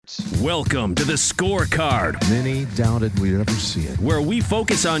sports. Welcome to the Scorecard. Many doubted we'd ever see it. Where we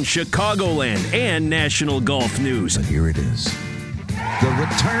focus on Chicagoland and national golf news. But here it is. The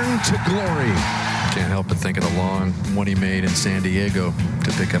return to glory. Can't help but think of the long one he made in San Diego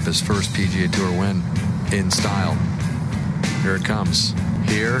to pick up his first PGA Tour win in style. Here it comes.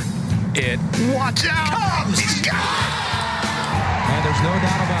 Watch out! He's gone! And there's no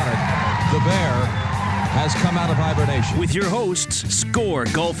doubt about it. The bear has come out of hibernation. With your hosts, Score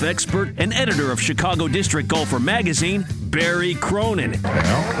golf expert and editor of Chicago District Golfer magazine, Barry Cronin.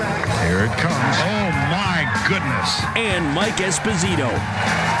 Well, here it comes. Oh, my goodness. And Mike Esposito.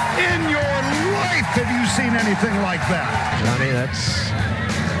 In your life have you seen anything like that? Johnny, that's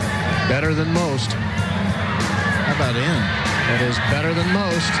better than most. How about in? That is better than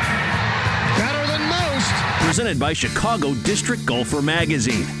most. Better than most. Presented by Chicago District Golfer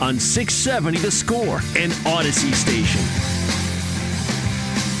magazine on 670 The Score and Odyssey Station.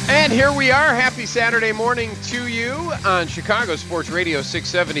 And here we are. Happy Saturday morning to you on Chicago Sports Radio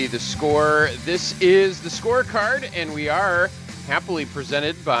 670 The Score. This is the Scorecard, and we are happily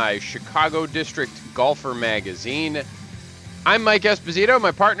presented by Chicago District Golfer magazine. I'm Mike Esposito.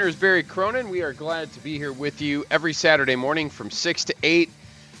 My partner is Barry Cronin. We are glad to be here with you every Saturday morning from 6 to 8,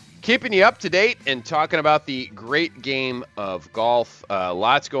 keeping you up to date and talking about the great game of golf.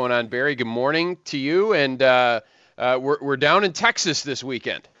 Lots going on. Barry, good morning to you. And we're down in Texas this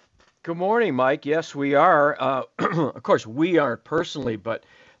weekend. Good morning, Mike. Yes, we are. Of course, we aren't personally, but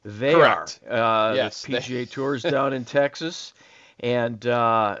they Correct. are. Yes, the PGA Tour's down in Texas. And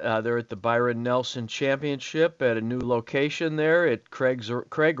they're at the Byron Nelson Championship at a new location there at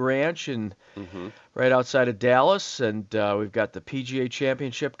Craig Ranch right outside of Dallas. And we've got the PGA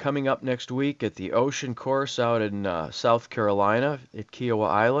Championship coming up next week at the Ocean Course out in South Carolina at Kiowa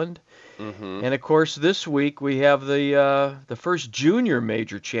Island. Mm-hmm. And, of course, this week we have the first junior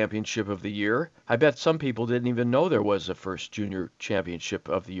major championship of the year. I bet some people didn't even know there was a first junior championship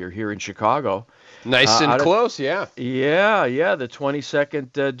of the year here in Chicago. Nice and close, yeah. Yeah, the 22nd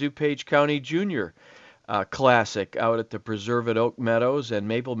DuPage County Junior Classic out at the Preserve at Oak Meadows and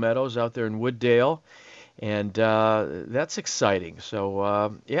Maple Meadows out there in Wooddale. And that's exciting.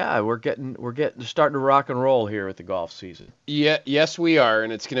 So we're starting to rock and roll here at the golf season. Yeah, yes we are,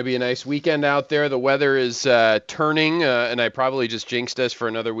 and it's going to be a nice weekend out there. The weather is turning, and I probably just jinxed us for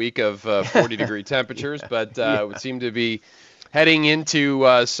another week of 40-degree temperatures, but we seem to be heading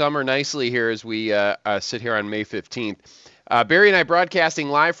into summer nicely here as we sit here on May 15th. Barry and I broadcasting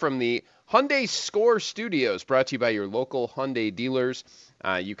live from the Hyundai Score Studios, brought to you by your local Hyundai dealers.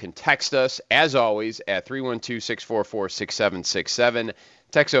 You can text us, as always, at 312-644-6767.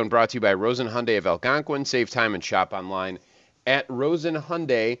 Text Zone brought to you by Rosen Hyundai of Algonquin. Save time and shop online at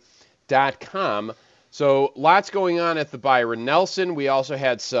rosenhyundai.com. So lots going on at the Byron Nelson. We also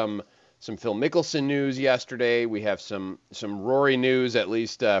had some Phil Mickelson news yesterday. We have some Rory news, at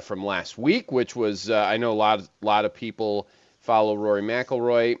least from last week, which was, I know a lot of people follow Rory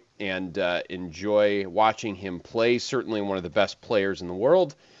McIlroy and enjoy watching him play. Certainly one of the best players in the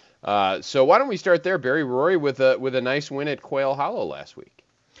world. So why don't we start there, Barry? Rory with a nice win at Quail Hollow last week.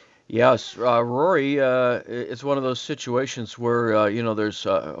 Yes, Rory, it's one of those situations where, there's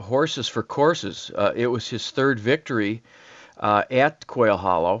horses for courses. It was his third victory at Quail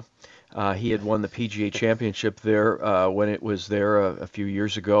Hollow. He had won the PGA Championship there when it was there a few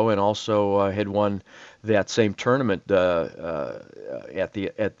years ago, and also had won that same tournament at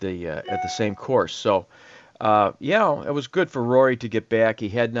the same course. So, it was good for Rory to get back. He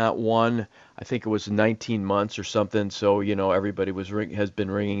had not won, I think it was 19 months or something. So everybody has been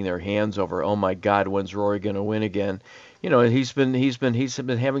wringing their hands over, oh my God, when's Rory going to win again? And he's been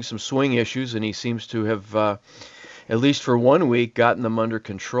having some swing issues, and he seems to have. At least for 1 week, gotten them under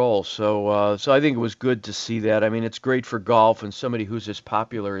control. So I think it was good to see that. I mean, it's great for golf and somebody who's as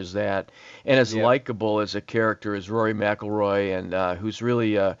popular as that and as likable as a character as Rory McIlroy, and who's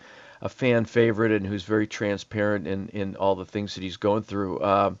really a fan favorite and who's very transparent in all the things that he's going through.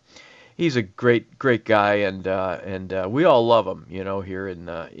 He's a great guy, and we all love him, here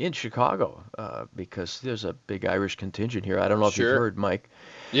in Chicago, because there's a big Irish contingent here. I don't know if you've heard, Mike.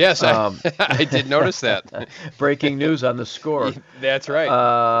 Yes, I did notice that. Breaking news on the Score. That's right.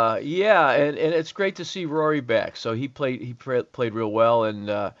 And it's great to see Rory back. So he played real well, and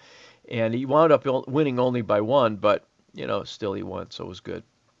he wound up winning only by one, but still he won, so it was good.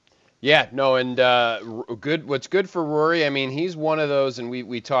 Yeah, no, and good. What's good for Rory? I mean, he's one of those, and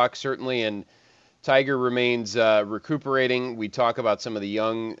we talk certainly, and Tiger remains recuperating. We talk about some of the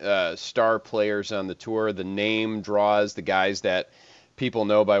young star players on the tour. The name draws the guys that people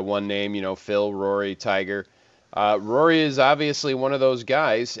know by one name, Phil, Rory, Tiger. Rory is obviously one of those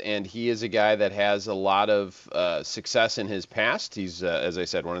guys, and he is a guy that has a lot of success in his past. He's, as I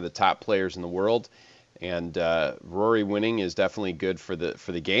said, one of the top players in the world, and Rory winning is definitely good for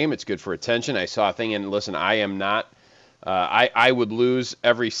the game. It's good for attention. I saw a thing, and listen, I am not. I would lose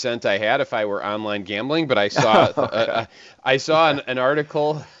every cent I had if I were online gambling, but I saw I saw an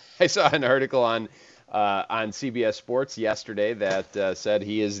article. I saw an article on CBS Sports yesterday that said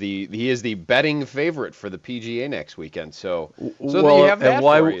he is the betting favorite for the PGA next weekend. So well, you have that and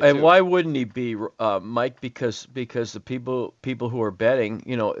why for you, and too. why wouldn't he be, Mike? Because the people who are betting,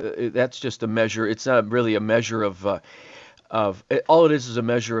 that's just a measure. It's not really a measure of all it is a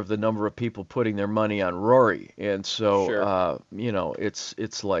measure of the number of people putting their money on Rory, and so Sure.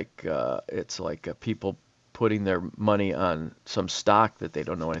 it's like people putting their money on some stock that they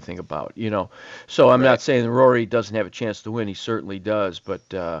don't know anything about, So I'm Right. not saying Rory doesn't have a chance to win. He certainly does, but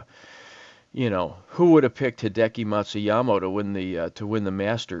who would have picked Hideki Matsuyama to win the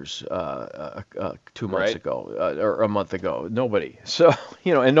Masters 2 months Right. ago or a month ago? Nobody. So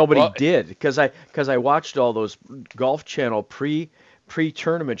and nobody did because I watched all those Golf Channel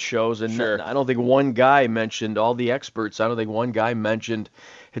pre-tournament shows, and Sure. I don't think one guy mentioned, all the experts, I don't think one guy mentioned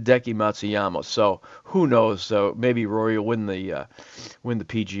Hideki Matsuyama. So who knows? So maybe Rory will win the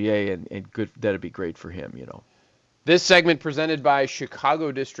PGA, and good, that'd be great for him. This segment presented by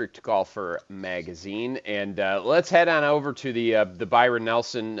Chicago District Golfer Magazine, and let's head on over to the Byron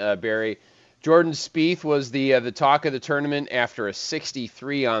Nelson, Barry. Jordan Spieth was the talk of the tournament after a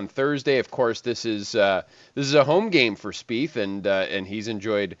 63 on Thursday. Of course, this is a home game for Spieth, and he's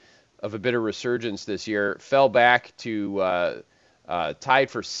enjoyed of a bit of resurgence this year. Fell back to tied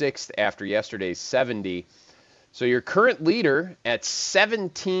for sixth after yesterday's 70. So your current leader at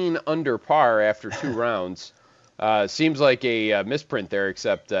 17 under par after 2 rounds. Seems like a misprint there,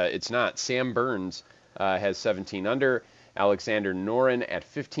 except it's not. Sam Burns has 17 under. Alexander Noren at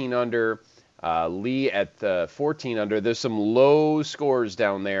 15 under. Lee at 14 under. There's some low scores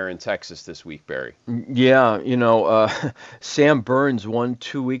down there in Texas this week, Barry. Yeah, Sam Burns won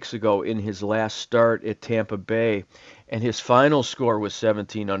 2 weeks ago in his last start at Tampa Bay, and his final score was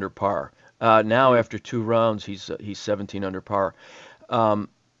 17 under par. Now, after 2 rounds, he's 17 under par.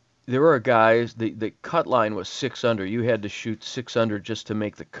 There are guys, the cut line was 6 under. You had to shoot 6 under just to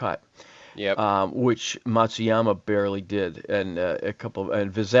make the cut. Yep. Which Matsuyama barely did, and and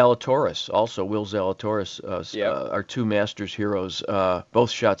Zalatoris also, Will Zalatoris, Yep. our 2 Masters heroes, both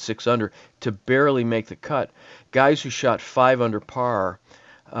shot 6 under to barely make the cut. Guys who shot 5 under par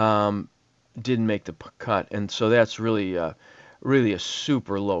didn't make the cut, and so that's really a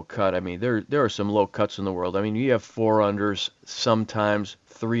super low cut. I mean, there are some low cuts in the world. I mean, you have 4 unders sometimes,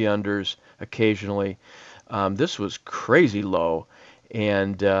 3 unders occasionally. This was crazy low,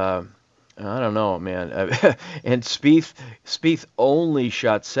 and I don't know, man. And Spieth only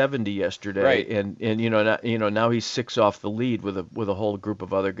shot 70 yesterday, Right. and now he's 6 off the lead with a whole group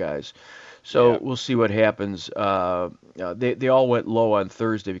of other guys. So Yeah. we'll see what happens. They all went low on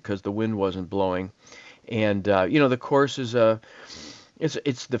Thursday because the wind wasn't blowing, and the course is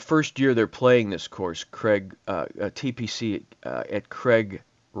it's the first year they're playing this course, Craig TPC at Craig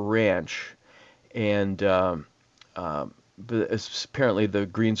Ranch, and but apparently the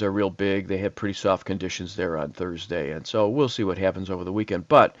greens are real big. They had pretty soft conditions there on Thursday, and so we'll see what happens over the weekend.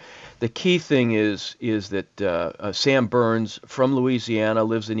 But the key thing is that Sam Burns from Louisiana,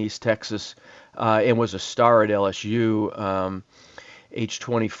 lives in East Texas, and was a star at LSU, age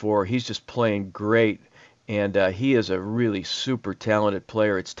 24. He's just playing great, and he is a really super talented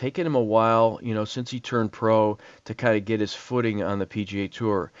player. It's taken him a while, since he turned pro, to kind of get his footing on the PGA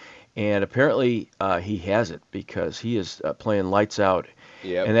Tour. And apparently he has it, because he is playing lights out.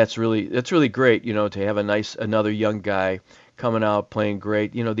 Yep. And that's really great, to have another young guy coming out playing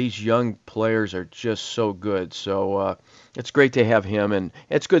great. These young players are just so good. So it's great to have him, and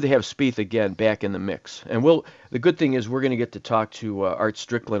it's good to have Spieth again back in the mix. And the good thing is we're going to get to talk to Art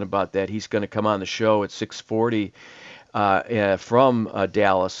Strickland about that. He's going to come on the show at 6:40. From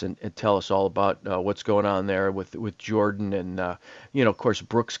Dallas, and tell us all about what's going on there with Jordan, and of course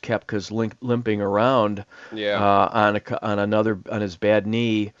Brooks Koepka's limping around on his bad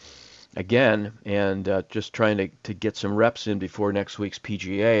knee again, and just trying to get some reps in before next week's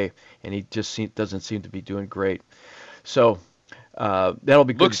PGA, and he just doesn't seem to be doing great. So that'll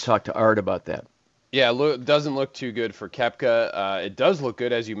be good to talk to Art about that. Yeah, doesn't look too good for Koepka. It does look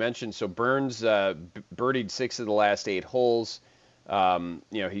good, as you mentioned. So Burns birdied 6 of the last 8 holes.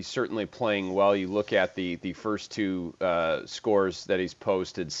 He's certainly playing well. You look at the first 2 scores that he's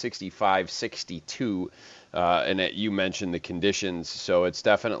posted, 65, 62, and you mentioned the conditions. So it's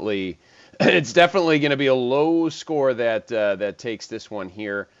definitely It's definitely going to be a low score that takes this one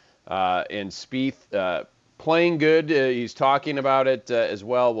here. And Spieth playing good. He's talking about it as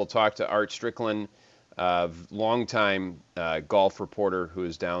well. We'll talk to Art Strickland, longtime golf reporter who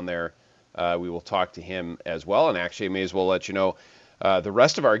is down there. We will talk to him as well. And actually, I may as well let you know the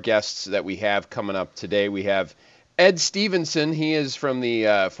rest of our guests that we have coming up today. We have Ed Stevenson. He is from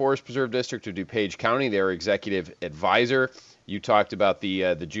the Forest Preserve District of DuPage County, their executive advisor. You talked about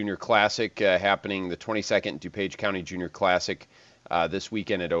the Junior Classic happening, the 22nd DuPage County Junior Classic this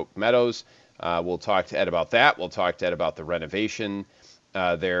weekend at Oak Meadows. We'll talk to Ed about that. We'll talk to Ed about the renovation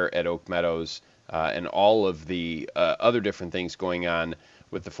there at Oak Meadows and all of the other different things going on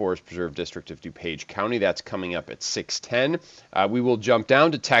with the Forest Preserve District of DuPage County. That's coming up at 6:10. We will jump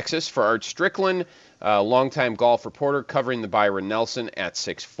down to Texas for Art Strickland, longtime golf reporter covering the Byron Nelson at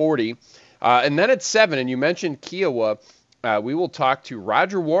 6:40. And then at 7, and you mentioned Kiowa, we will talk to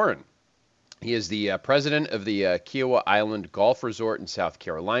Roger Warren. He is the president of the Kiowa Island Golf Resort in South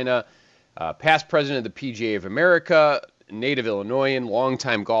Carolina, past president of the PGA of America, native Illinoisan,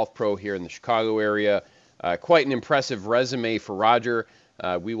 longtime golf pro here in the Chicago area. Quite an impressive resume for Roger.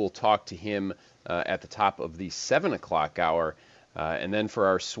 We will talk to him at the top of the 7 o'clock hour. And then for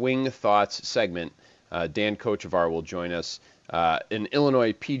our Swing Thoughts segment, Dan Kochevar will join us, an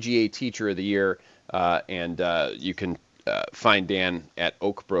Illinois PGA Teacher of the Year, and you can find Dan at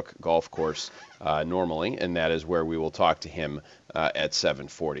Oak Brook Golf Course normally, and that is where we will talk to him at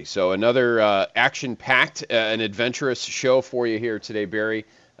 7:40. So another action-packed and adventurous show for you here today, Barry,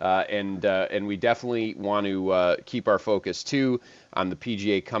 and we definitely want to keep our focus, too, on the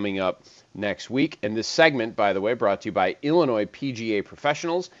PGA coming up next week. And this segment, by the way, brought to you by Illinois PGA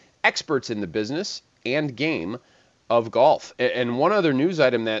professionals, experts in the business and game of golf. And one other news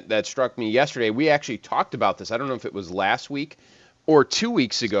item that struck me yesterday, we actually talked about this. I don't know if it was last week or 2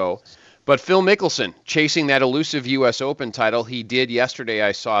 weeks ago, but Phil Mickelson chasing that elusive U.S. Open title. He did yesterday,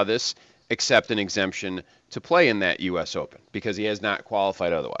 I saw this, accept an exemption to play in that U.S. Open because he has not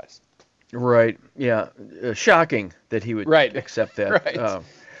qualified otherwise. Right. Yeah. Shocking that he would accept that. Right.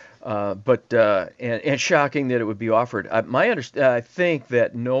 But shocking that it would be offered. I think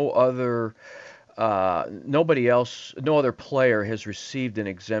that no other player has received an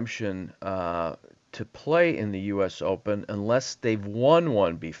exemption to play in the U.S. Open unless they've won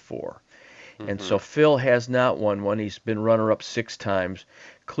one before. Mm-hmm. And so Phil has not won one. He's been runner-up 6 times.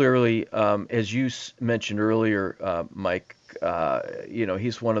 Clearly, as you mentioned earlier, Mike,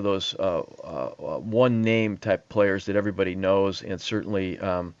 he's one of those one-name type players that everybody knows, and certainly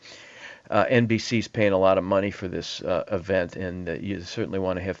NBC's paying a lot of money for this event, and you certainly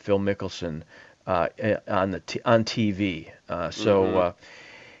want to have Phil Mickelson on TV.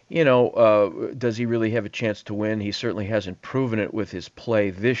 Does he really have a chance to win? He certainly hasn't proven it with his play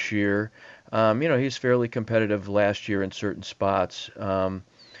this year. He's fairly competitive last year in certain spots.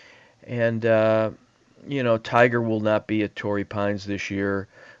 Tiger will not be at Torrey Pines this year,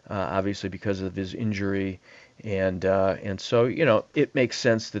 obviously because of his injury. And so, it makes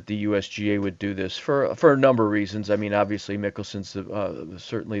sense that the USGA would do this for a number of reasons. I mean, obviously Mickelson's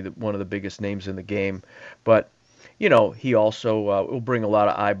certainly one of the biggest names in the game, but he also will bring a lot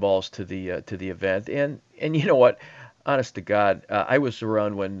of eyeballs to the event. And you know what? Honest to God, I was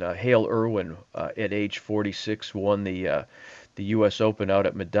around when Hale Irwin at age 46 won the U.S. Open out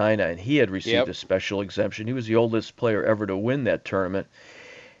at Medina, and he had received a special exemption. He was the oldest player ever to win that tournament.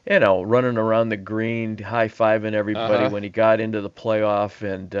 Running around the green, high-fiving everybody when he got into the playoff,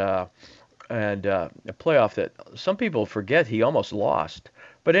 and a playoff that some people forget he almost lost.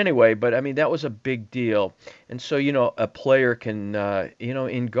 But anyway, that was a big deal. And so, a player can,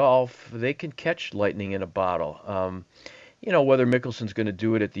 in golf, they can catch lightning in a bottle. Whether Mickelson's going to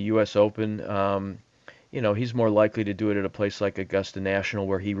do it at the U.S. Open, he's more likely to do it at a place like Augusta National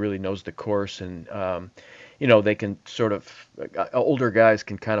where he really knows the course, and they can sort of, older guys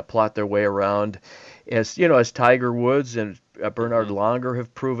can kind of plot their way around, as Tiger Woods and Bernhard Langer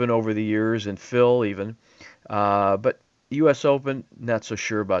have proven over the years, and Phil even. But U.S. Open, not so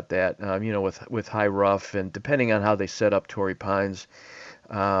sure about that. With high rough, and depending on how they set up Torrey Pines.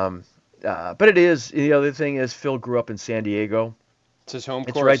 But it is, the other thing is Phil grew up in San Diego. It's his home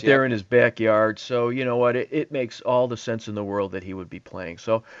course. It's right there in his backyard. So, you know what, it makes all the sense in the world that he would be playing.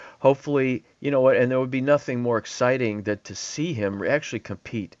 So hopefully, and there would be nothing more exciting than to see him actually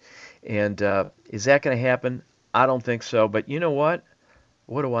compete. And is that going to happen? I don't think so. But you know what?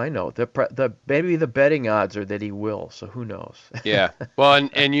 What do I know? Maybe the betting odds are that he will. So who knows? Yeah. Well,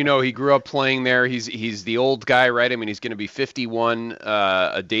 and he grew up playing there. He's the old guy, right? I mean, he's going to be 51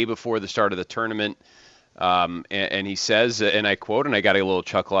 a day before the start of the tournament. And he says, and I quote, and I got a little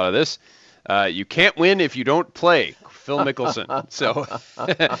chuckle out of this, You can't win if you don't play. Phil Mickelson. So,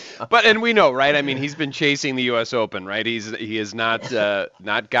 and we know, right? I mean, he's been chasing the U.S. Open, right? He has not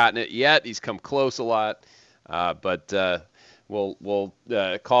gotten it yet. He's come close a lot, but we'll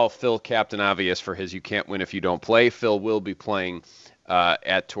call Phil Captain Obvious for his "you can't win if you don't play." Phil will be playing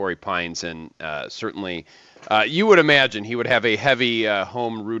at Torrey Pines, and certainly you would imagine he would have a heavy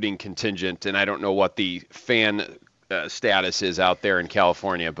home rooting contingent. And I don't know what the fan status is out there in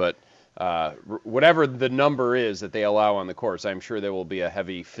California, but whatever the number is that they allow on the course, I'm sure there will be a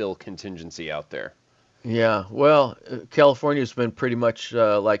heavy Phil contingency out there. Yeah, well, California's been pretty much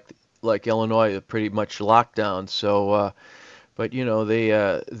like Illinois, pretty much locked down. So, but you know,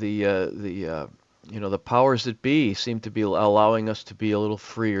 the powers that be seem to be allowing us to be a little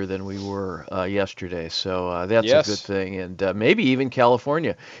freer than we were yesterday. So that's Yes. a good thing, and maybe even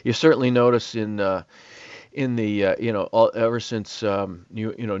California. You certainly notice in the ever since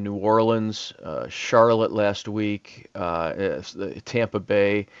New Orleans, Charlotte last week, Tampa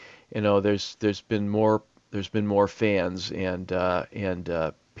Bay, there's been more fans, and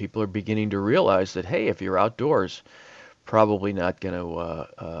people are beginning to realize that, hey, if you're outdoors, probably not going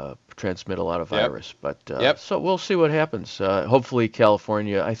to transmit a lot of virus. But so we'll see what happens. Hopefully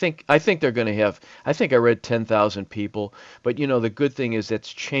California, I think they're going to have, I think I read 10,000 people, but the good thing is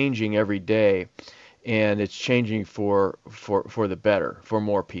it's changing every day. And it's changing for the better, for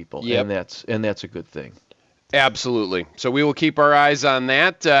more people, Yep. and that's a good thing. Absolutely. So we will keep our eyes on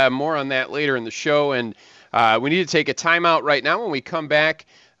that. More on that later in the show, and we need to take a timeout right now. When we come back,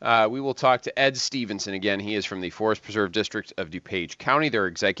 we will talk to Ed Stevenson again. He is from the Forest Preserve District of DuPage County, their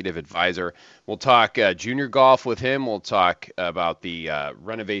executive advisor. We'll talk junior golf with him. We'll talk about the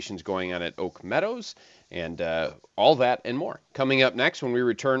renovations going on at Oak Meadows. And all that and more coming up next when we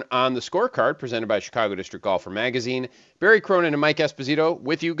return on the Scorecard, presented by Chicago District Golfer Magazine. Barry Cronin and Mike Esposito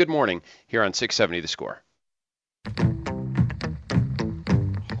with you. Good morning here on 670 The Score.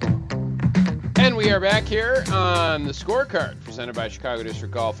 And we are back here on the Scorecard, presented by Chicago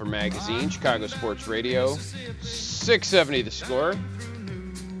District Golfer Magazine, Chicago Sports Radio, 670 The Score.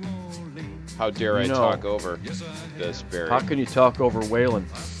 How dare I talk over this, Barry? How can you talk over Whalen?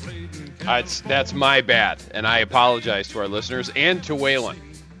 That's my bad, and I apologize to our listeners and to Whalen.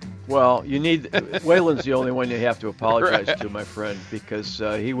 Well, Whalen's the only one you have to apologize to, my friend, because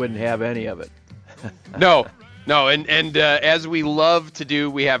he wouldn't have any of it. No, and as we love to do,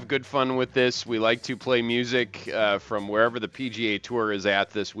 we have good fun with this. We like to play music from wherever the PGA Tour is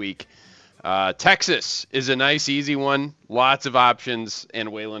at this week. Texas is a nice, easy one. Lots of options,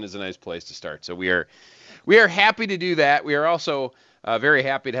 and Whalen is a nice place to start. So we are happy to do that. We are also very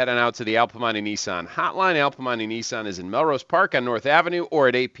happy to head on out to the Al Piemonte Nissan hotline. Al Piemonte Nissan is in Melrose Park on North Avenue or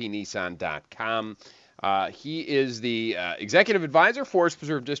at apnissan.com. He is the executive advisor, Forest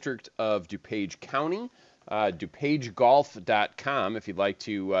Preserve District of DuPage County, DuPageGolf.com if you'd like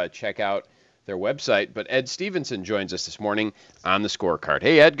to check out their website. But Ed Stevenson joins us this morning on the Scorecard.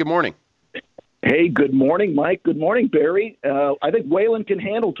 Hey, Ed, good morning. Hey, good morning, Mike. Good morning, Barry. I think Whalen can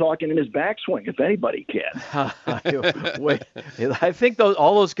handle talking in his backswing, if anybody can. I think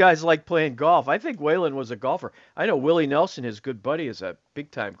all those guys like playing golf. I think Whalen was a golfer. I know Willie Nelson, his good buddy, is a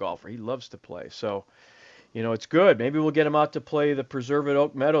big-time golfer. He loves to play. So, it's good. Maybe we'll get him out to play the Preserve at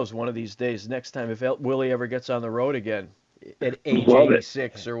Oak Meadows one of these days next time if Willie ever gets on the road again at age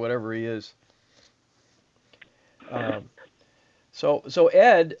 86 or whatever he is. So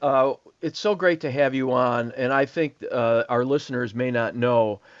Ed, it's so great to have you on, and I think our listeners may not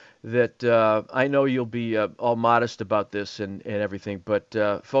know that I know you'll be all modest about this and everything, but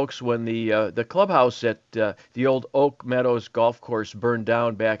folks, when the clubhouse at the old Oak Meadows golf course burned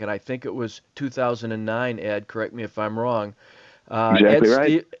down back in, I think it was 2009, Ed, correct me if I'm wrong. Exactly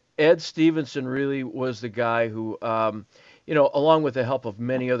right. Ed Stevenson really was the guy who, along with the help of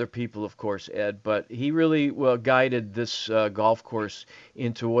many other people, of course, Ed, but he really guided this golf course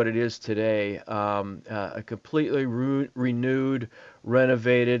into what it is today, a completely renewed,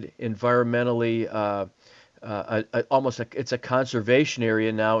 renovated, environmentally, it's a conservation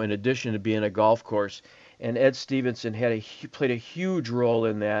area now in addition to being a golf course. And Ed Stevenson played a huge role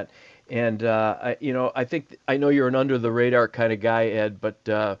in that. And I know you're an under the radar kind of guy, Ed,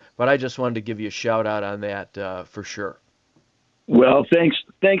 but I just wanted to give you a shout out on that for sure. Well, thanks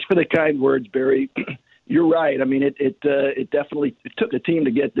for the kind words, Barry. You're right. I mean, it definitely took a team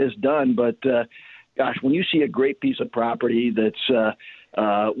to get this done, but gosh, when you see a great piece of property that's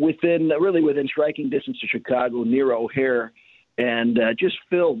within striking distance to Chicago, near O'Hare, and just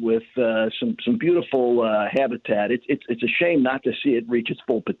filled with some beautiful habitat. It's a shame not to see it reach its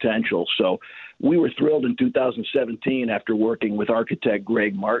full potential. So we were thrilled in 2017 after working with architect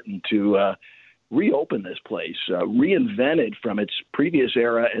Greg Martin to reopen this place, reinvented from its previous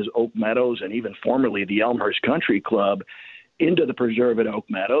era as Oak Meadows and even formerly the Elmhurst Country Club into the preserve at Oak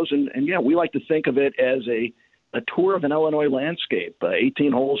Meadows. And yeah, we like to think of it as a tour of an Illinois landscape,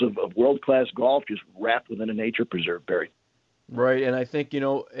 18 holes of world-class golf just wrapped within a nature preserve, Barry. Right, and I think,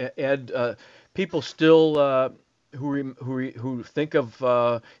 Ed, people still who think of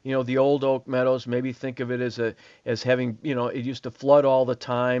the old Oak Meadows maybe think of it as having it used to flood all the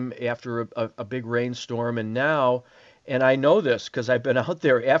time after a big rainstorm, and now, and I know this because I've been out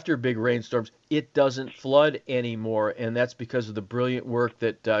there after big rainstorms, it doesn't flood anymore, and that's because of the brilliant work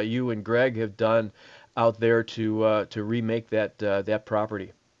that you and Greg have done out there to remake that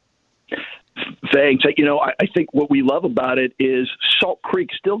property. Thanks. I think what we love about it is Salt Creek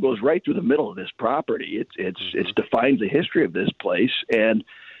still goes right through the middle of this property. It's defines the history of this place, and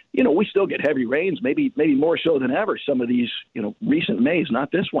we still get heavy rains, maybe more so than ever. Some of these recent Mays,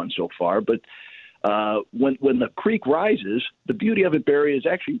 not this one so far, but when the creek rises, the beauty of it, Barry, is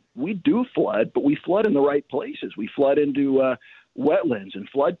actually we do flood, but we flood in the right places. We flood into wetlands and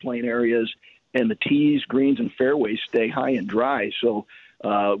floodplain areas, and the tees, greens, and fairways stay high and dry. So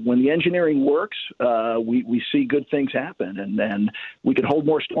when the engineering works, we see good things happen, and then we can hold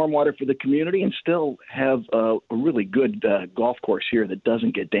more stormwater for the community and still have a really good golf course here that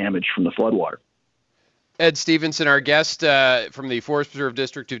doesn't get damaged from the floodwater. Ed Stevenson, our guest from the Forest Preserve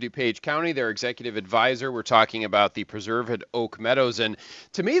District of DuPage County, their executive advisor. We're talking about the preserve at Oak Meadows, and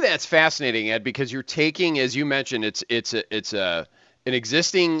to me that's fascinating, Ed, because you're taking, as you mentioned, it's an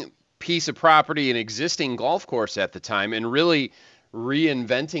existing piece of property, an existing golf course at the time, and really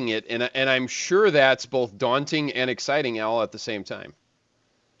reinventing it, and I'm sure that's both daunting and exciting all at the same time.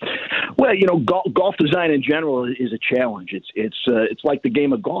 Well, golf design in general is a challenge. It's like the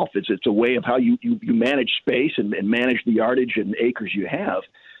game of golf. It's a way of how you manage space and manage the yardage and acres you have.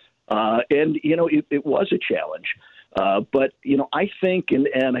 And it was a challenge. But I think,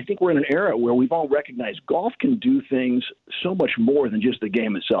 and I think we're in an era where we've all recognized golf can do things so much more than just the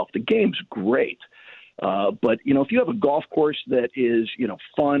game itself. The game's great. But if you have a golf course that is,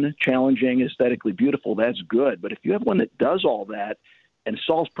 fun, challenging, aesthetically beautiful, that's good. But if you have one that does all that and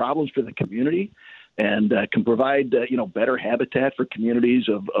solves problems for the community and can provide, better habitat for communities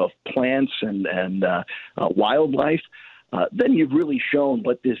of plants and wildlife, then you've really shown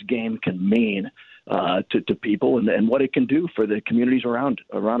what this game can mean to people and what it can do for the communities around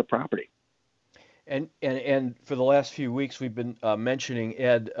a property. And for the last few weeks, we've been mentioning,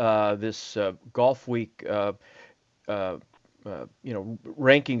 Ed, this Golf Week,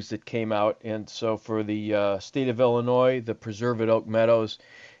 rankings that came out. And so for the state of Illinois, the preserve at Oak Meadows,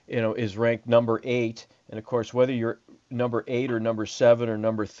 is ranked number 8. And of course, whether you're number 8 or number 7 or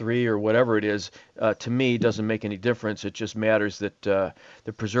number 3 or whatever it is, to me, doesn't make any difference. It just matters that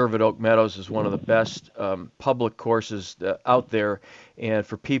the preserve at Oak Meadows is one of the best public courses out there. And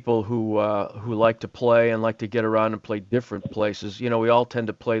for people who like to play and like to get around and play different places, we all tend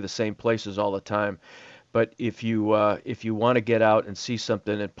to play the same places all the time. But if you want to get out and see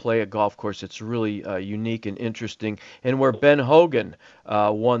something and play a golf course, it's really unique and interesting. And where Ben Hogan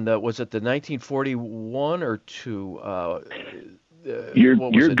won was it the 1941 or 2?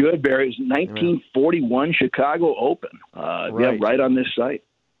 You're good, Barry. It's 1941 Chicago Open. Right. Yeah, right on this site.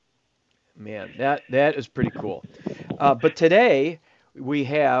 Man, that is pretty cool. But today we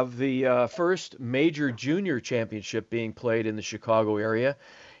have the first major junior championship being played in the Chicago area.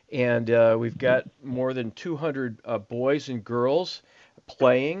 And we've got more than 200 boys and girls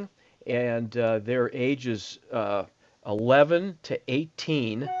playing, and their ages 11 to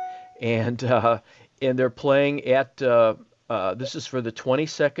 18, and they're playing at this is for the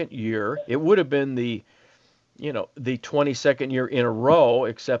 22nd year. It would have been the 22nd year in a row,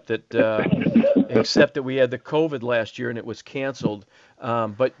 except that we had the COVID last year and it was canceled.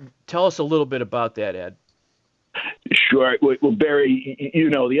 But tell us a little bit about that, Ed. Sure. Well, Barry,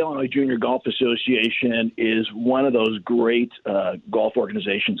 the Illinois Junior Golf Association is one of those great golf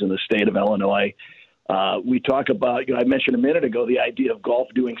organizations in the state of Illinois. We talk about, I mentioned a minute ago, the idea of golf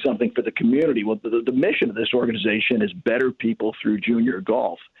doing something for the community. Well, the mission of this organization is better people through junior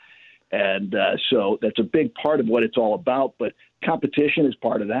golf. And so that's a big part of what it's all about. But competition is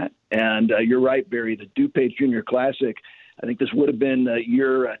part of that. And you're right, Barry, the DuPage Junior Classic, I think this would have been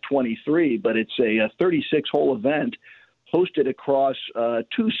year 23, but it's a 36-hole event hosted across 2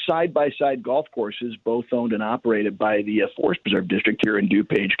 side-by-side golf courses, both owned and operated by the Forest Preserve District here in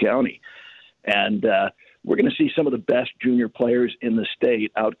DuPage County. And we're going to see some of the best junior players in the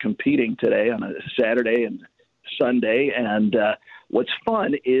state out competing today on a Saturday and Sunday. And what's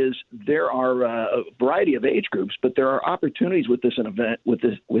fun is there are a variety of age groups, but there are opportunities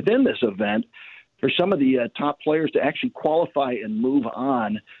within this event for some of the top players to actually qualify and move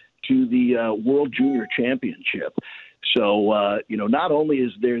on to the World Junior Championship. So, not only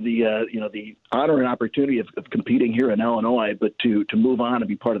is there the honor and opportunity of competing here in Illinois, but to move on and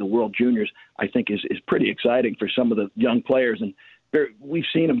be part of the World Juniors, I think is pretty exciting for some of the young players. And we've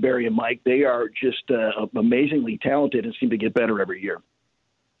seen them, Barry and Mike. They are just amazingly talented and seem to get better every year.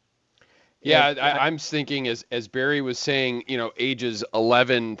 Yeah, I'm thinking as Barry was saying, ages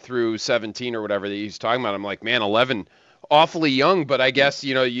 11 through 17 or whatever that he's talking about. I'm like, man, 11, awfully young. But I guess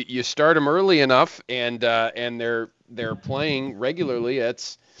you start them early enough, and they're playing regularly.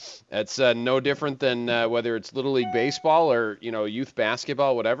 It's no different than whether it's Little League baseball or youth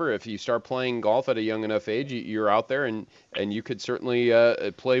basketball, whatever. If you start playing golf at a young enough age, you're out there, and you could certainly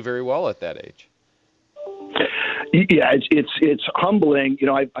play very well at that age. Yeah, it's humbling.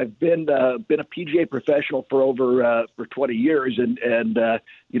 I've been a PGA professional for 20 years, and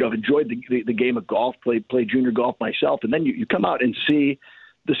I've enjoyed the game of golf. Played junior golf myself, and then you come out and see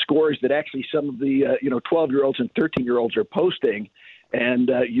the scores that actually some of the 12-year-olds and 13-year-olds are posting, and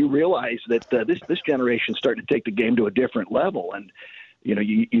you realize that this generation is starting to take the game to a different level. And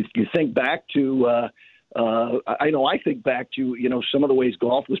you think back to. I think back to, some of the ways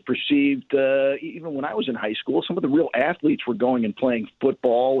golf was perceived even when I was in high school. Some of the real athletes were going and playing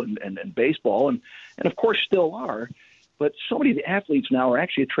football and baseball and of course still are. But so many of the athletes now are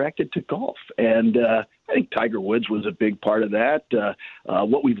actually attracted to golf. And I think Tiger Woods was a big part of that.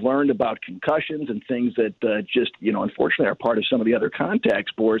 What we've learned about concussions and things that unfortunately are part of some of the other contact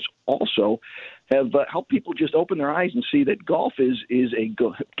sports also have helped people just open their eyes and see that golf is a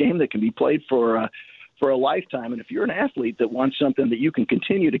game that can be played for a lifetime. And if you're an athlete that wants something that you can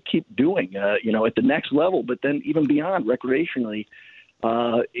continue to keep doing, at the next level, but then even beyond recreationally,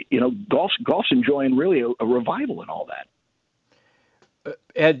 golf's enjoying really a revival in all that.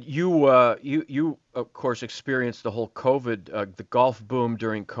 Ed, you of course experienced the whole COVID, the golf boom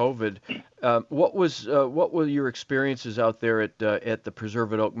during COVID. What were your experiences out there at the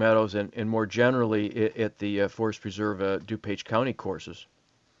Preserve at Oak Meadows and more generally at the Forest Preserve DuPage County courses?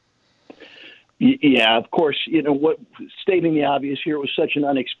 Yeah, of course, stating the obvious here, it was such an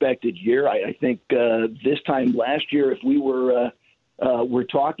unexpected year. I think this time last year, if we were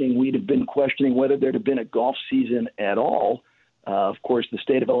talking, we'd have been questioning whether there'd have been a golf season at all. Of course, the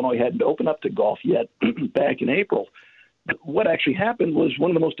state of Illinois hadn't opened up to golf yet back in April. But what actually happened was one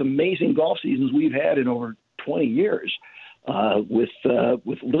of the most amazing golf seasons we've had in over 20 years with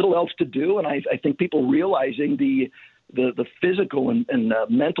little else to do. And I think people realizing the physical and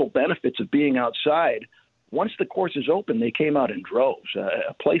mental benefits of being outside. Once the courses opened, they came out in droves.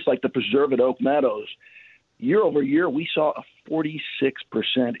 A place like the Preserve at Oak Meadows, year over year, we saw a 46%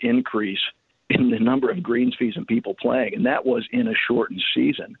 increase in the number of greens fees and people playing, and that was in a shortened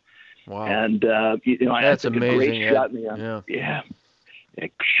season. Wow! And that's amazing. A great shot in the arm. Yeah,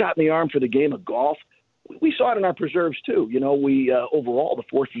 shot in the arm for the game of golf. We saw it in our preserves too. We overall the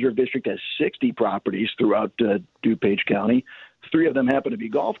Forest Preserve District has 60 properties throughout DuPage County. 3 of them happen to be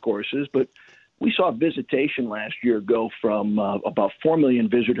golf courses, but we saw visitation last year go from about 4 million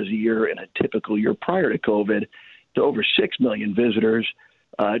visitors a year in a typical year prior to COVID to over 6 million visitors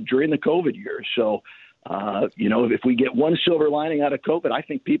during the COVID year. So, if we get one silver lining out of COVID, I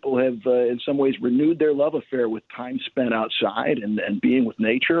think people have in some ways renewed their love affair with time spent outside and being with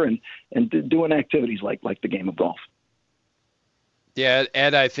nature and doing activities like the game of golf. Yeah,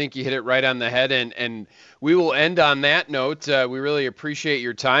 Ed, I think you hit it right on the head, and we will end on that note. We really appreciate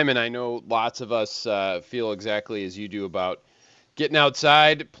your time, and I know lots of us feel exactly as you do about getting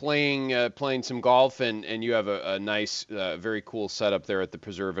outside, playing some golf, and you have a nice, very cool setup there at the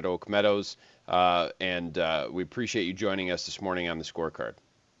Preserve at Oak Meadows, and we appreciate you joining us this morning on the Scorecard.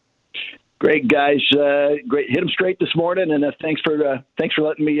 Great, guys. Great. Hit them straight this morning, and thanks for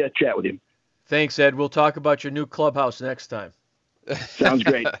letting me chat with you. Thanks, Ed. We'll talk about your new clubhouse next time. Sounds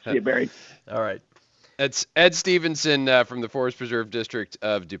great. See you, Barry. All right. It's Ed Stevenson from the Forest Preserve District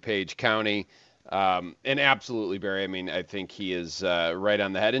of DuPage County. And absolutely, Barry, I mean, I think he is right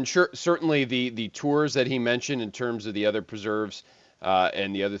on the head. And certainly the tours that he mentioned in terms of the other preserves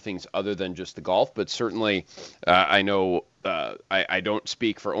and the other things other than just the golf. But certainly I know I don't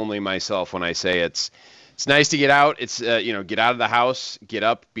speak for only myself when I say it's nice to get out. It's, get out of the house, get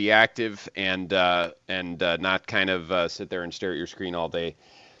up, be active, and not kind of sit there and stare at your screen all day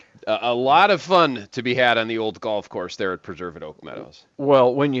A lot of fun to be had on the old golf course there at Preserve at Oak Meadows.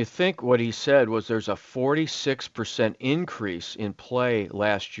 Well, when you think what he said was there's a 46% increase in play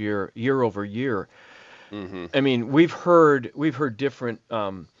last year, year over year. Mm-hmm. I mean, we've heard different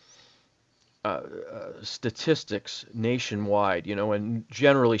statistics nationwide, and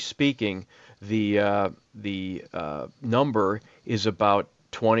generally speaking, the number is about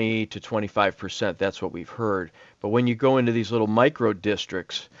 20 to 25%. That's what we've heard. But when you go into these little micro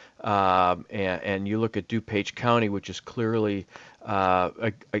districts and you look at DuPage County, which is clearly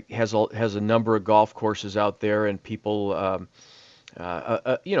has a number of golf courses out there, and people,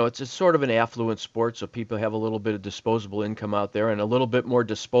 it's a sort of an affluent sport, so people have a little bit of disposable income out there and a little bit more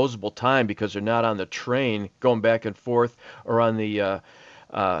disposable time because they're not on the train going back and forth or on the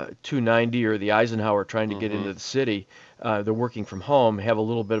 290 or the Eisenhower trying to get into the city. They're working from home, have a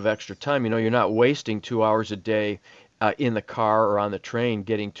little bit of extra time. You're not wasting 2 hours a day in the car or on the train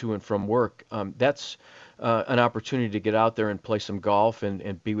getting to and from work. That's an opportunity to get out there and play some golf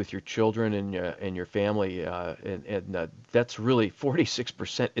and be with your children and your family. And that's really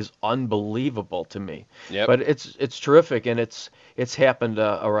 46% is unbelievable to me. Yep. But it's terrific, and it's happened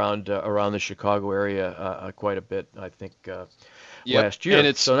around the Chicago area quite a bit, I think, last year.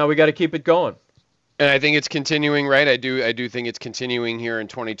 And so now we got to keep it going. And I think it's continuing, right? I do think it's continuing here in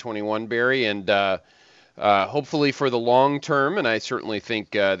 2021, Barry, and hopefully for the long term. And I certainly think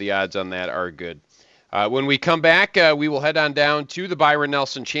the odds on that are good. When we come back, we will head on down to the Byron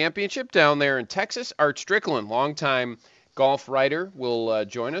Nelson Championship down there in Texas. Art Strickland, longtime golf writer, will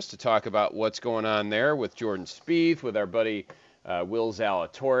join us to talk about what's going on there with Jordan Spieth, with our buddy Will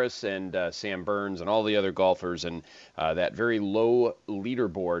Zalatoris and Sam Burns and all the other golfers, and that very low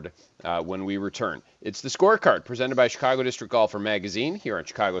leaderboard when we return. It's the Scorecard, presented by Chicago District Golfer Magazine, here on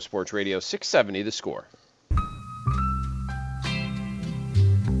Chicago Sports Radio 670 The Score.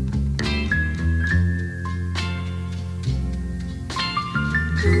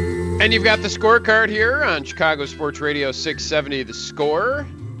 And you've got the Scorecard here on Chicago Sports Radio 670 The Score,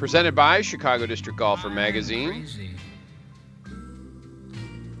 presented by Chicago District Golfer Magazine.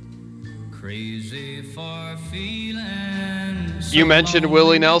 Crazy for feeling so You mentioned lonely.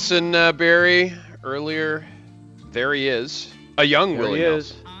 Willie Nelson, Barry, earlier. There he is. A young There Willie he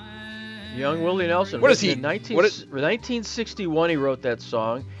Nelson. is. Young Willie Nelson. What is he? In 1961 he wrote that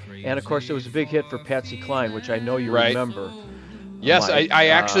song, and of course it was a big hit for Patsy Cline, which I know you Right. remember. Yes, I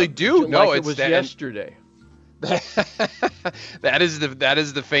actually do. No, like it's it was that, yesterday. that is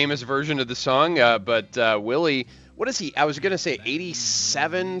the famous version of the song. But Willie, what is he? I was gonna say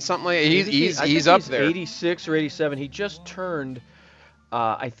 87, something like that. He's up there. 86 or 87. He just turned.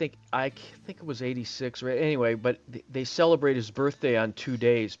 I think it was 86. Right? Anyway, but they celebrate his birthday on 2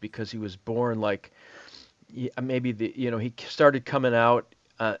 days because he was born maybe he started coming out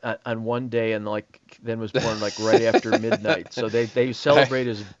on one day and then was born right after midnight. So they celebrate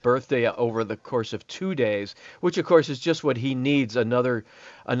his birthday over the course of 2 days, which of course is just what he needs, another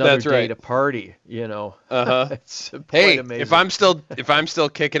That's day right. to party. It's quite Hey, amazing. if I'm still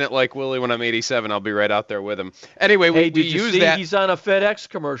kicking it like Willie when I'm 87, I'll be right out there with him. Anyway, Hey, we did you use see that. he's on a FedEx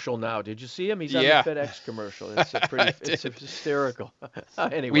commercial now? Did you see him? He's on Yeah. the FedEx commercial. It's it's hysterical.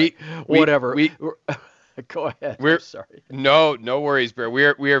 Anyway, We- whatever. we- Go ahead. We're- I'm sorry. No worries, Bear. We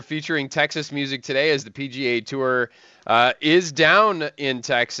are featuring Texas music today as the PGA Tour is down in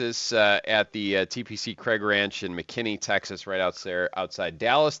Texas at the TPC Craig Ranch in McKinney, Texas, right outside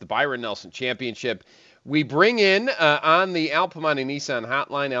Dallas. The Byron Nelson Championship. We bring in on the Al Piemonte Nissan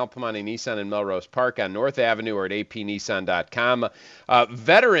hotline, Al Piemonte Nissan in Melrose Park on North Avenue or at apnissan.com.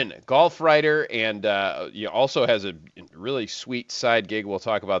 Veteran golf writer, and also has a really sweet side gig. We'll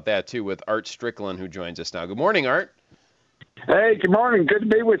talk about that too with Art Strickland, who joins us now. Good morning, Art. Hey, good morning. Good to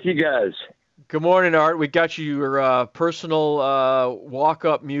be with you guys. Good morning, Art. We got you your personal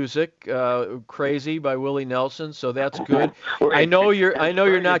walk-up music, "Crazy" by Willie Nelson, so that's good. I know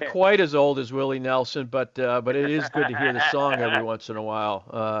you're not quite as old as Willie Nelson, but it is good to hear the song every once in a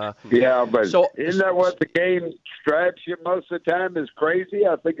while. Yeah, but so- isn't that what the game stripes you most of the time is crazy?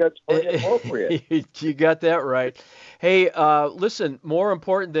 I think that's pretty appropriate. You got that right. Hey, listen, more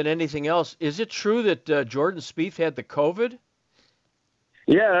important than anything else, is it true that Jordan Spieth had the COVID?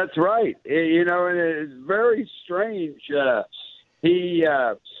 Yeah, that's right. And it's very strange. He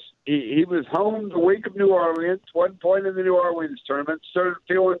was home the week of New Orleans, one point in the New Orleans tournament, started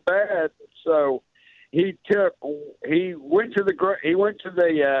feeling bad, so he went to the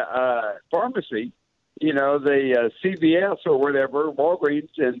pharmacy, the CVS or whatever, Walgreens,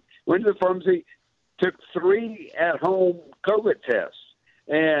 and went to the pharmacy, took 3 at-home COVID tests,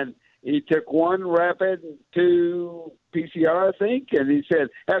 and He took 1 rapid, 2 PCR, I think, and he said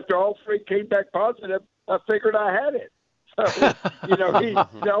after all 3 came back positive, I figured I had it. So, he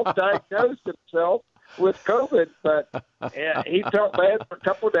self-diagnosed himself with COVID, but he felt bad for a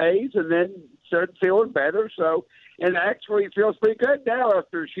couple of days and then started feeling better. So, and actually he feels pretty good now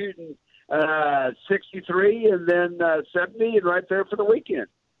after shooting 63 and then 70 and right there for the weekend.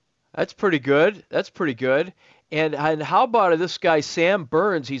 That's pretty good. And how about this guy, Sam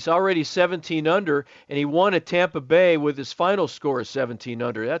Burns? He's already 17 under, and he won at Tampa Bay with his final score of 17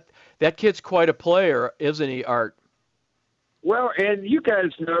 under. That kid's quite a player, isn't he, Art? Well, and you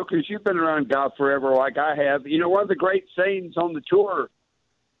guys know, because you've been around golf forever like I have, one of the great sayings on the tour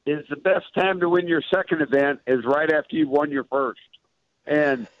is the best time to win your second event is right after you've won your first.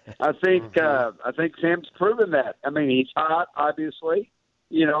 And I think Sam's proven that. I mean, he's hot, obviously,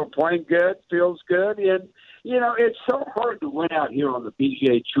 playing good, feels good. And, it's so hard to win out here on the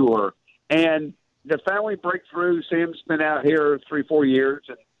PGA Tour. And the family breakthrough, Sam's been out here 3-4 years,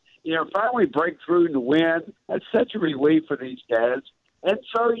 and finally break through and win. That's such a relief for these guys. And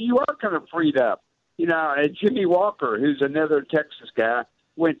so you are kind of freed up. And Jimmy Walker, who's another Texas guy,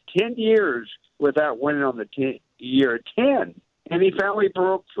 went 10 years without winning on the year 10. And he finally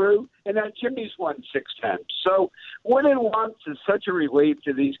broke through, and now Jimmy's won 6 times. So winning once is such a relief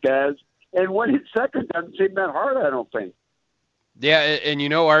to these guys. And winning second doesn't seem that hard, I don't think. Yeah,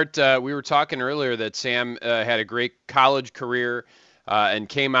 and Art, we were talking earlier that Sam had a great college career, and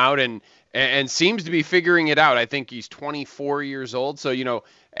came out and seems to be figuring it out. I think he's 24 years old. So,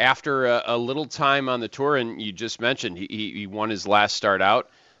 after a little time on the tour, and you just mentioned he won his last start out.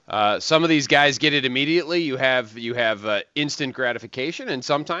 Some of these guys get it immediately. You have instant gratification, and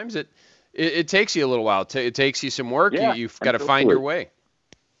sometimes it takes you a little while. It takes you some work. Yeah, you've got to find your way.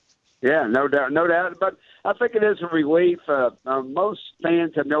 Yeah, no doubt. But I think it is a relief. Most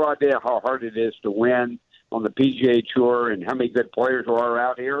fans have no idea how hard it is to win on the PGA Tour and how many good players there are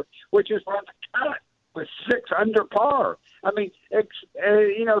out here, which is why the cut was 6 under par. I mean,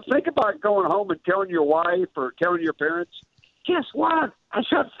 think about going home and telling your wife or telling your parents, guess what? I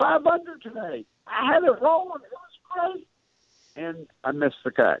shot 5 under today. I had it rolling. It was great. And I missed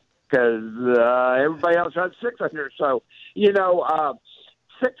the cut because everybody else had 6 under. So,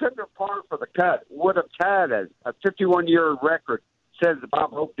 6 under par for the cut would have tied a 51-year record set at the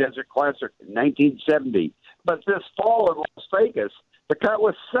Bob Hope Desert Classic in 1970. But this fall in Las Vegas, the cut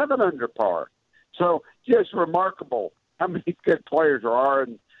was 7 under par. So just remarkable how many good players there are,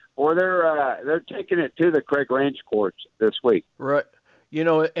 and they're taking it to the Craig Ranch course this week. Right.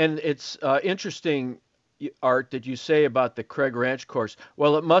 And it's interesting, Art, that you say about the Craig Ranch course.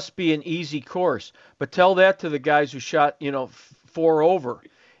 Well, it must be an easy course, but tell that to the guys who shot 4 over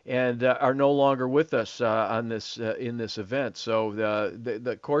and are no longer with us on this in this event. So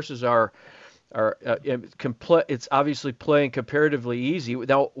the courses are it's obviously playing comparatively easy.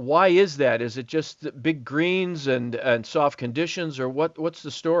 Now, why is that? Is it just the big greens and soft conditions, or what's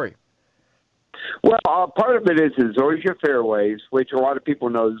the story? Well, part of it is the Zoysia fairways, which a lot of people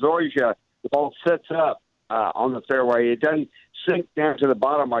know. Zoysia, the ball sets up on the fairway. It doesn't sink down to the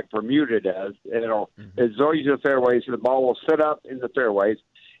bottom like Bermuda does. It's Zoysia fairways, so the ball will sit up in the fairways.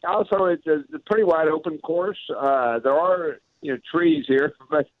 Also, it's a pretty wide open course. There are trees here,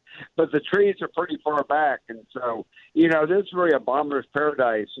 but the trees are pretty far back, and so this is really a bomber's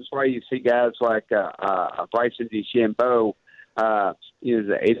paradise. That's why you see guys like Bryson DeChambeau. He's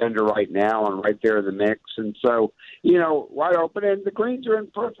 8 under right now and right there in the mix, and so wide open, and the greens are in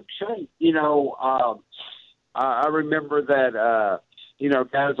perfect shape. I remember that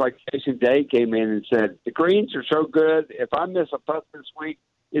guys like Jason Day came in and said the greens are so good. If I miss a putt this week,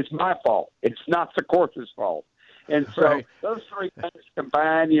 it's my fault. It's not the course's fault. And so those 3 things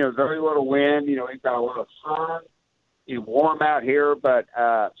combined, very little wind, we've got a lot of sun. It's warm out here, but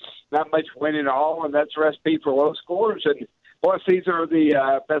not much wind at all, and that's a recipe for low scores. And plus, these are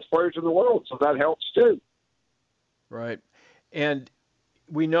the best players in the world, so that helps too. Right. And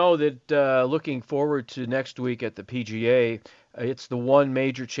we know that looking forward to next week at the PGA, it's the one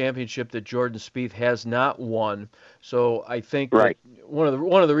major championship that Jordan Spieth has not won. So I think that one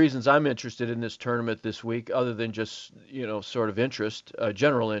of the reasons I'm interested in this tournament this week, other than just sort of interest,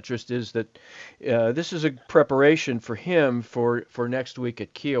 general interest, is that this is a preparation for him for next week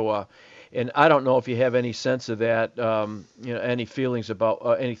at Kiowa. And I don't know if you have any sense of that, any feelings about,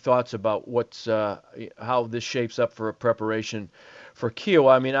 any thoughts about how this shapes up for a preparation for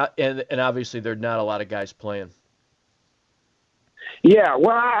Kiowa. I mean, and obviously there are not a lot of guys playing. Yeah,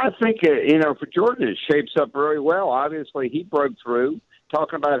 well, I think, for Jordan, it shapes up very well. Obviously, he broke through,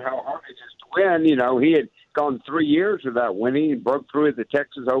 talking about how hard it is to win. He gone 3 years without winning. He broke through at the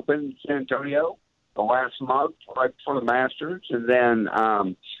Texas Open in San Antonio the last month, right before the Masters. And then,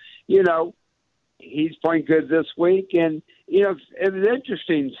 he's playing good this week. And, it was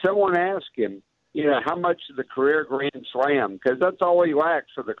interesting. Someone asked him, how much of the career Grand Slam, because that's all he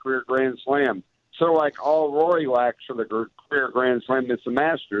lacks for the career Grand Slam. So like all Rory lacks for the career Grand Slam is the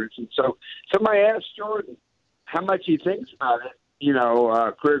Masters. And so somebody asked Jordan how much he thinks about it,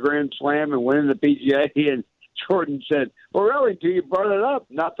 career Grand Slam and winning the PGA. And Jordan said, well, really, until you brought it up,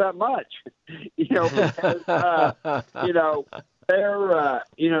 not that much. Because,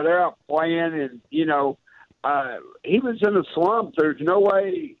 they're out playing and, he was in a slump. There's no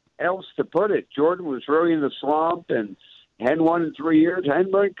way else to put it. Jordan was really in a slump and hadn't won in 3 years,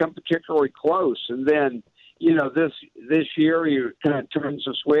 hadn't really come particularly close. And then, this year he kind of turns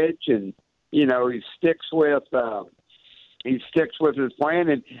the switch and, he sticks with his plan.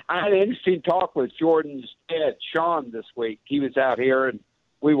 And I had an interesting talk with Jordan's dad, Sean, this week. He was out here and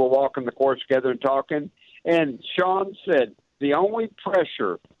we were walking the course together and talking. And Sean said, the only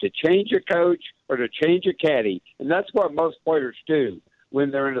pressure to change a coach or to change a caddy, and that's what most players do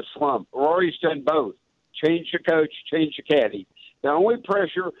when they're in a slump. Rory's done both. Change the coach, change the caddy. The only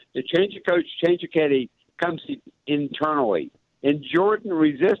pressure to change a coach, change a caddy comes internally. And Jordan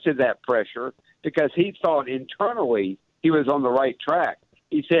resisted that pressure because he thought internally he was on the right track.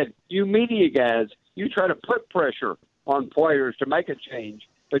 He said, you media guys, you try to put pressure on players to make a change.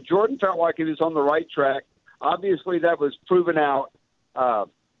 But Jordan felt like he was on the right track. Obviously, that was proven out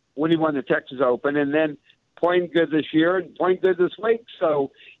when he won the Texas Open, and then playing good this year and playing good this week.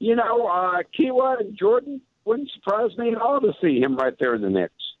 So, Kiawah and Jordan wouldn't surprise me at all to see him right there in the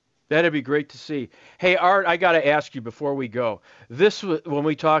mix. That'd be great to see. Hey, Art, I got to ask you before we go. This was when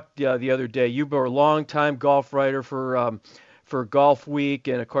we talked the other day. You were a long-time golf writer for Golf Week,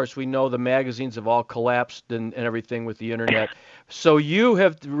 and of course we know the magazines have all collapsed and everything with the internet. So you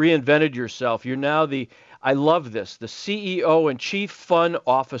have reinvented yourself. You're now I love this, the CEO and Chief Fun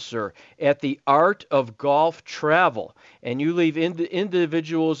Officer at the Art of Golf Travel. And you leave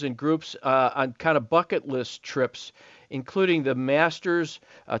individuals and groups on kind of bucket list trips, including the Masters,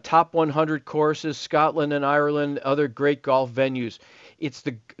 top 100 courses, Scotland and Ireland, other great golf venues. It's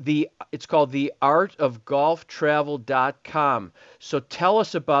called the artofgolftravel.com. So tell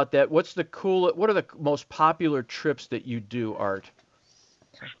us about that. What are the most popular trips that you do, Art?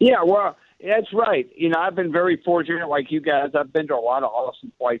 Yeah, well, that's right. I've been very fortunate, like you guys. I've been to a lot of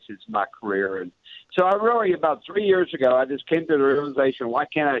awesome places in my career. And so about 3 years ago, I just came to the realization, why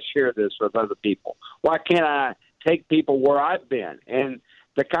can't I share this with other people? Why can't I take people where I've been and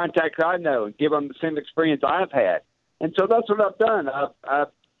the contacts I know and give them the same experience I've had? And so that's what I've done.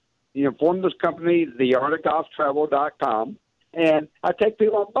 I've formed this company, theartofgolftravel.com, and I take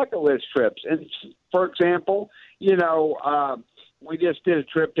people on bucket list trips. And, for example, we just did a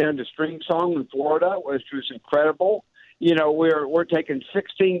trip down to Streamsong in Florida, which was incredible. We're taking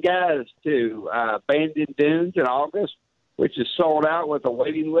 16 guys to Bandon Dunes in August, which is sold out with a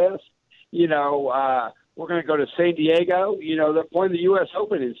waiting list. We're going to go to San Diego. They're playing the U.S.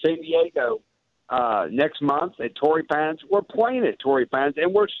 Open in San Diego next month at Torrey Pines. We're playing at Torrey Pines,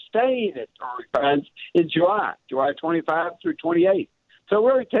 and we're staying at Torrey Pines in July 25 through 28. So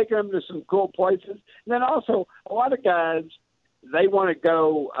we're taking them to some cool places. And then also a lot of guys, they want to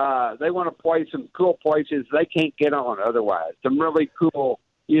go, they want to play some cool places they can't get on otherwise. Some really cool,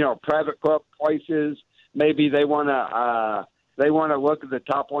 private club places. Maybe they want to look at the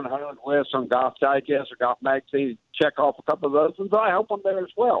top 100 list on Golf Digest or Golf Magazine and check off a couple of those. And so I help them there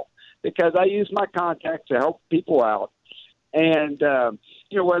as well because I use my contacts to help people out. And,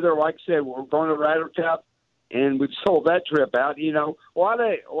 whether, like I said, we're going to Ryder Cup and we've sold that trip out, a lot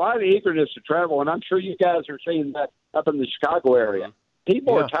of eagerness to travel. And I'm sure you guys are seeing that up in the Chicago area.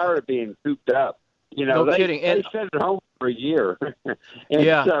 People are tired of being cooped up. No kidding. They sit at home for a year.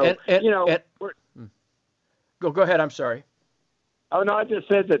 Go ahead. I'm sorry. Oh, no, I just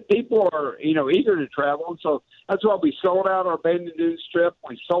said that people are, eager to travel. And so that's why we sold out our Bandon Dunes trip.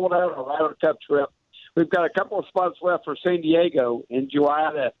 We sold out our Ryder Cup trip. We've got a couple of spots left for San Diego in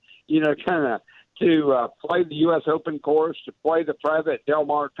July to play the U.S. Open course, to play the private Del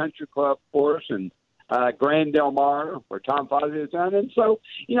Mar Country Club course and Grand Del Mar, where Tom Fozzie is on. And so,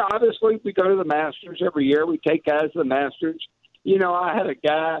 obviously we go to the Masters every year. We take guys to the Masters. I had a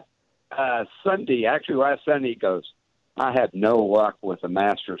guy last Sunday, he goes, I had no luck with the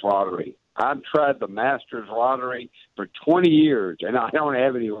Masters lottery. I've tried the Masters lottery for 20 years, and I don't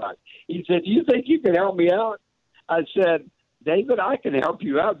have any luck. He said, do you think you can help me out? I said, David, I can help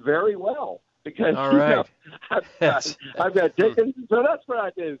you out very well because I've got tickets. So that's what I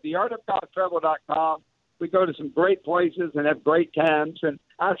do, theartofgolftravel.com. We go to some great places and have great times, and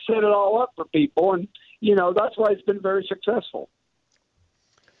I set it all up for people, and that's why it's been very successful.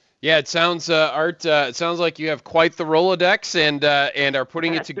 Yeah, it sounds, Art. It sounds like you have quite the Rolodex, and are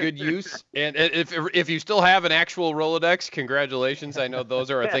putting it to good use. And if you still have an actual Rolodex, congratulations. I know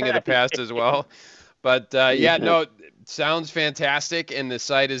those are a thing of the past as well. But sounds fantastic. And the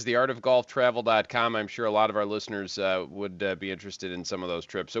site is theartofgolftravel.com. I'm sure a lot of our listeners would be interested in some of those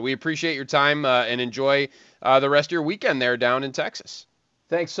trips. So we appreciate your time and enjoy the rest of your weekend there down in Texas.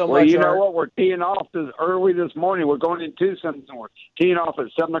 Thanks so much. Well, you know Art. what? We're teeing off early this morning. We're going in Tucson, and we're teeing off at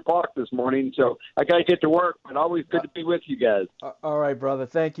 7 o'clock this morning. So I got to get to work, but always good to be with you guys. All right, brother.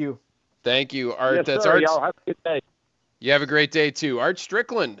 Thank you. Thank you, Art. Yes, That's sir. Art. Y'all have a good day. You have a great day, too. Art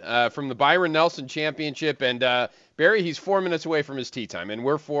Strickland from the Byron Nelson Championship. And, Barry, he's 4 minutes away from his tee time, and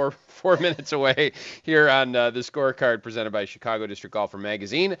we're four minutes away here on the scorecard presented by Chicago District Golfer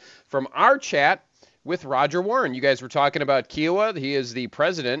Magazine. From our chat with Roger Warren. You guys were talking about Kiowa. He is the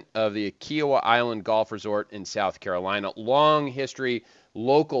president of the Kiowa Island Golf Resort in South Carolina. Long history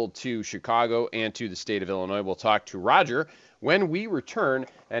local to Chicago and to the state of Illinois. We'll talk to Roger when we return.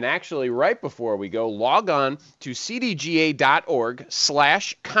 And actually, right before we go, log on to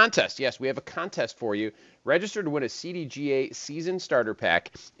cdga.org/contest. Yes, we have a contest for you. Register to win a CDGA season starter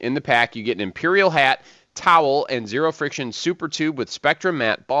pack. In the pack, you get an Imperial hat, towel, and Zero Friction Super Tube with Spectrum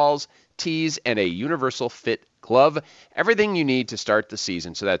Matte balls, tees, and a universal fit glove. Everything you need to start the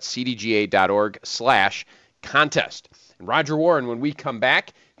season. So that's cdga.org/contest. And Roger Warren, when we come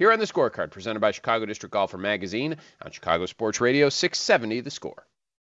back here on the scorecard presented by Chicago District Golfer Magazine on Chicago Sports Radio 670 The Score.